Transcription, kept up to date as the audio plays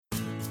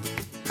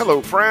Hello,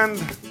 friend.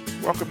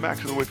 Welcome back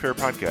to the Wayfarer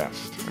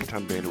Podcast. I'm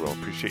Tom Vanderwell.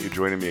 Appreciate you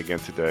joining me again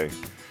today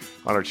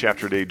on our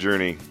chapter day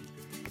journey,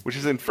 which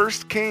is in 1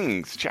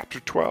 Kings chapter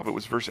 12. It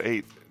was verse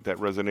 8 that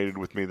resonated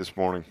with me this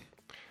morning.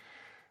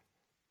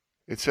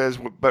 It says,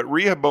 "But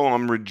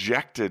Rehoboam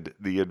rejected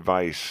the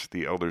advice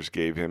the elders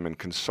gave him and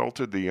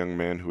consulted the young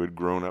men who had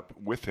grown up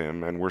with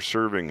him and were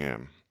serving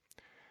him."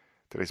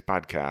 Today's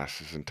podcast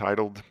is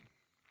entitled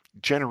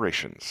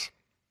Generations.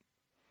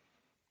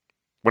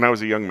 When I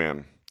was a young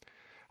man,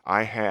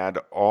 I had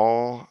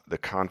all the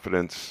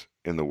confidence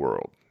in the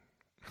world.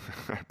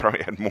 I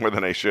probably had more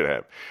than I should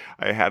have.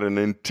 I had an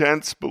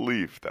intense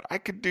belief that I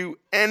could do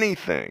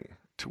anything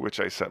to which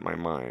I set my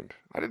mind.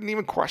 I didn't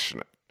even question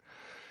it.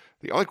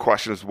 The only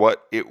question is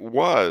what it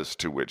was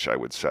to which I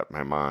would set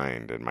my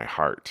mind and my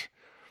heart.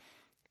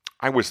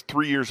 I was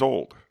 3 years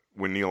old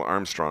when Neil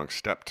Armstrong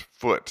stepped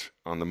foot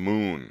on the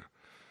moon.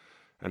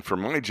 And for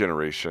my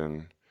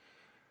generation,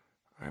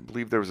 I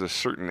believe there was a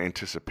certain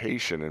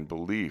anticipation and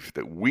belief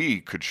that we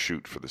could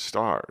shoot for the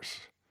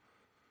stars.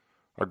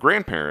 Our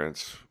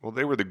grandparents, well,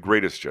 they were the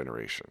greatest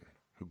generation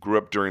who grew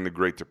up during the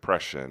Great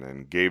Depression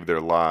and gave their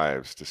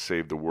lives to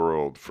save the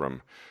world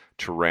from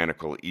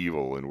tyrannical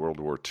evil in World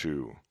War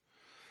II.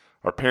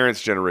 Our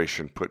parents'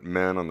 generation put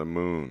men on the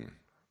moon.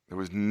 There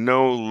was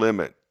no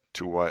limit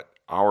to what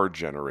our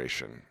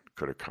generation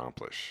could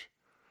accomplish.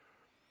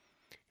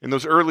 In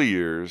those early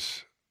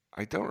years,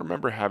 I don't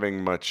remember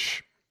having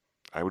much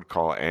I would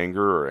call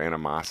anger or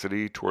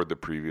animosity toward the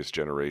previous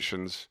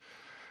generations,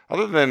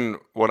 other than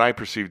what I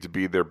perceived to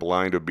be their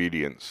blind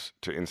obedience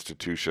to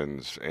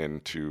institutions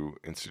and to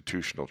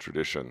institutional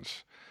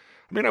traditions.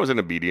 I mean, I was an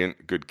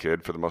obedient, good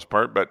kid for the most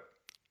part, but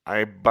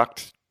I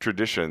bucked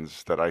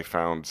traditions that I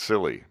found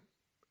silly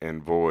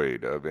and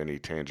void of any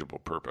tangible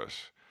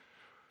purpose.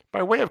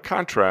 By way of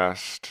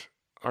contrast,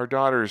 our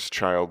daughter's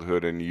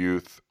childhood and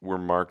youth were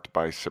marked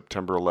by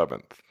September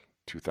 11th,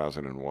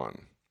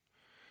 2001.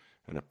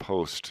 And a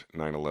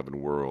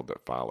post-9/11 world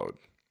that followed.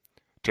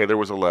 Taylor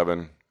was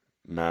 11.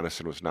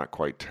 Madison was not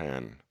quite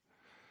 10.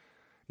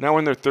 Now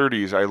in their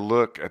 30s, I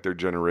look at their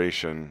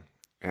generation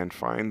and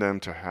find them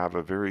to have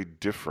a very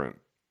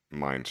different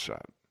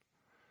mindset.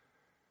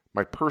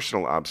 My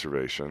personal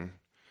observation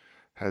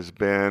has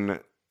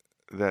been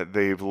that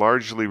they've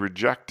largely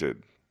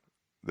rejected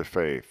the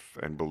faith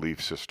and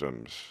belief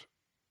systems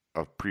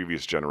of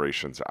previous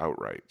generations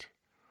outright.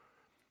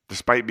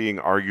 Despite being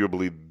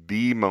arguably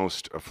the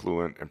most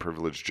affluent and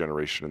privileged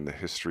generation in the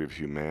history of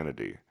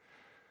humanity,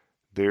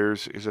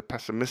 theirs is a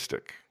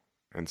pessimistic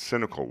and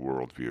cynical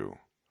worldview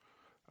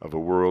of a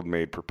world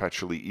made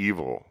perpetually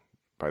evil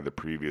by the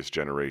previous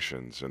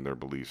generations and their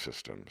belief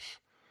systems,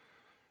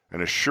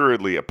 an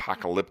assuredly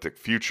apocalyptic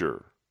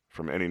future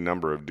from any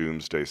number of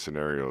doomsday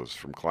scenarios,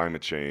 from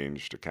climate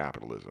change to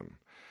capitalism,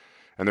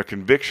 and their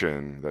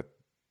conviction that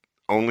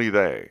only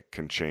they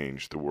can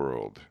change the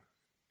world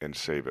and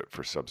save it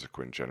for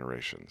subsequent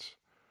generations.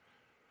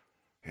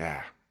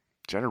 Yeah,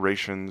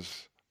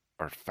 generations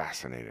are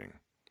fascinating.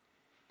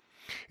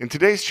 In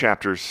today's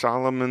chapter,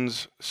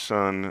 Solomon's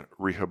son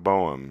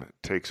Rehoboam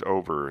takes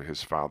over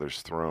his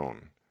father's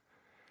throne.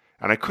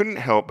 And I couldn't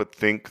help but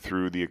think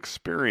through the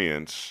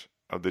experience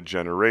of the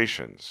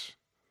generations.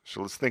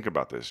 So let's think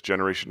about this.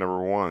 Generation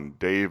number 1,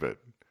 David.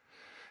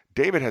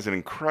 David has an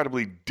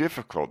incredibly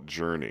difficult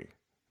journey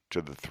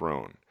to the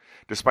throne.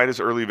 Despite his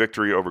early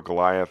victory over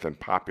Goliath and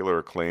popular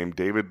acclaim,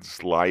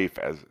 David's life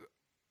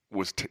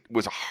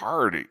was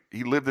hard.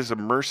 He lived as a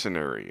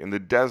mercenary in the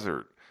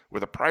desert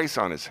with a price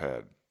on his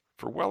head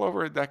for well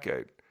over a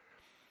decade.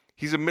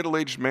 He's a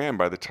middle-aged man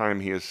by the time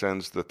he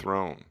ascends the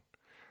throne.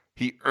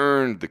 He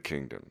earned the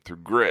kingdom through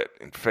grit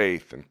and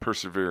faith and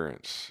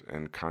perseverance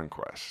and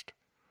conquest.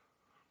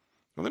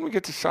 And then we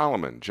get to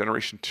Solomon,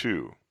 generation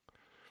 2.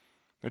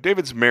 Now,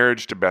 David's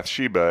marriage to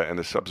Bathsheba and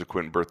the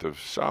subsequent birth of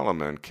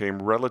Solomon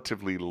came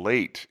relatively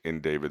late in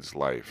David's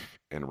life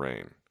and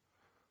reign.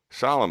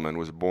 Solomon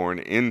was born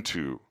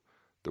into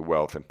the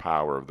wealth and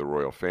power of the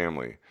royal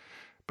family,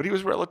 but he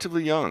was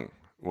relatively young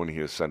when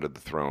he ascended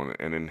the throne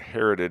and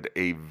inherited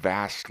a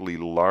vastly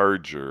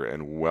larger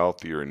and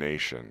wealthier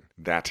nation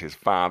that his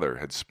father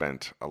had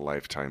spent a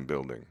lifetime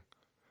building.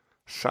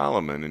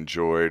 Solomon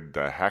enjoyed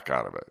the heck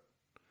out of it,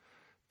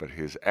 but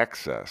his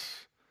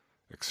excess,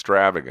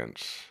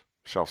 extravagance,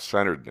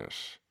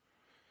 self-centeredness,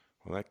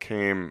 well, that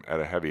came at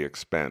a heavy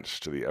expense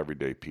to the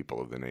everyday people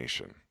of the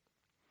nation.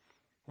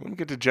 Well, let me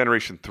get to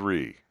generation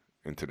 3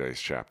 in today's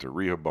chapter,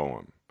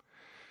 Rehoboam.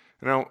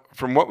 Now,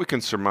 from what we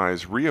can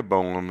surmise,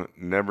 Rehoboam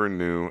never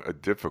knew a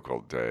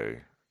difficult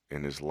day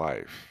in his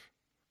life.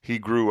 He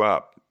grew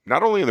up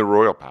not only in the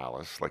royal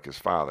palace like his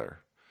father,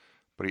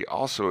 but he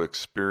also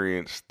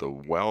experienced the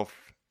wealth,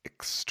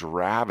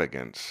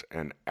 extravagance,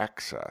 and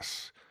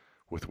excess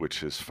with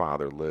which his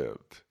father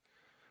lived.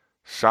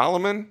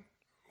 Solomon,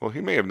 well,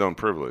 he may have known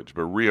privilege,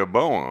 but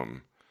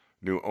Rehoboam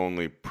knew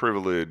only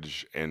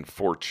privilege and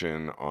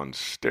fortune on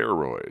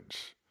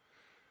steroids.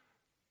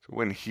 So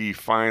when he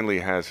finally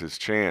has his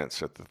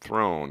chance at the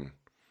throne,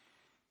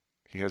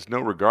 he has no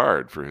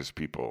regard for his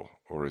people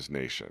or his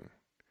nation.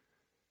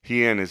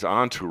 He and his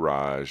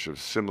entourage of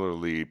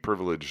similarly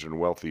privileged and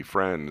wealthy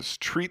friends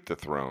treat the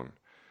throne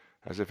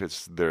as if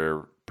it's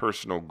their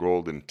personal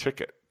golden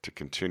ticket to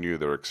continue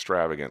their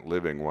extravagant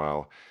living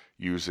while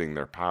using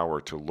their power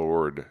to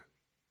lord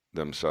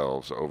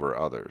themselves over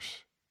others.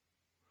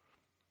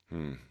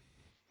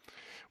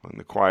 Well, in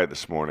the quiet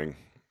this morning,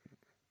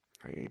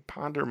 I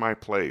ponder my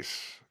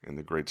place in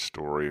the great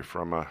story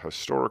from a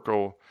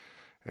historical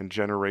and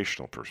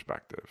generational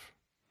perspective.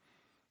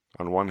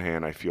 On one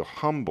hand, I feel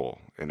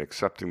humble in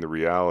accepting the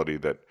reality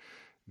that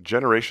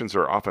generations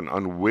are often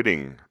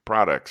unwitting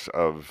products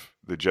of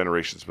the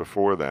generations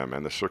before them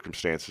and the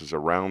circumstances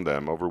around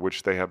them over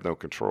which they have no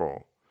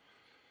control.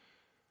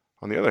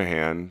 On the other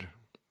hand,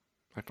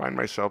 I find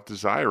myself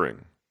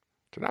desiring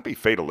to not be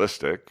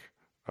fatalistic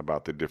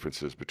about the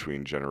differences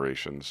between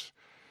generations,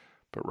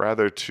 but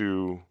rather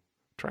to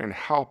try and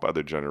help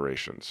other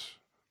generations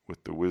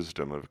with the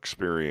wisdom of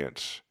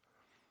experience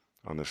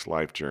on this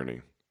life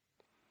journey.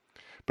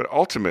 But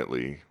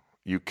ultimately,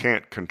 you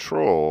can't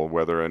control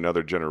whether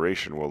another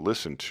generation will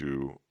listen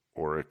to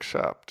or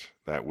accept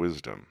that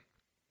wisdom.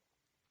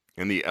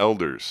 And the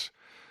elders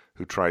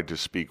who tried to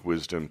speak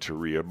wisdom to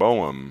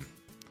Rehoboam,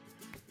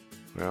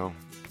 well,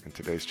 in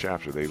today's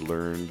chapter, they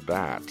learned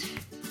that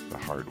the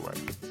hard way.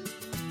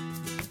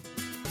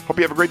 Hope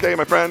you have a great day,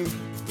 my friend.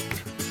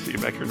 See you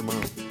back here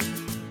tomorrow.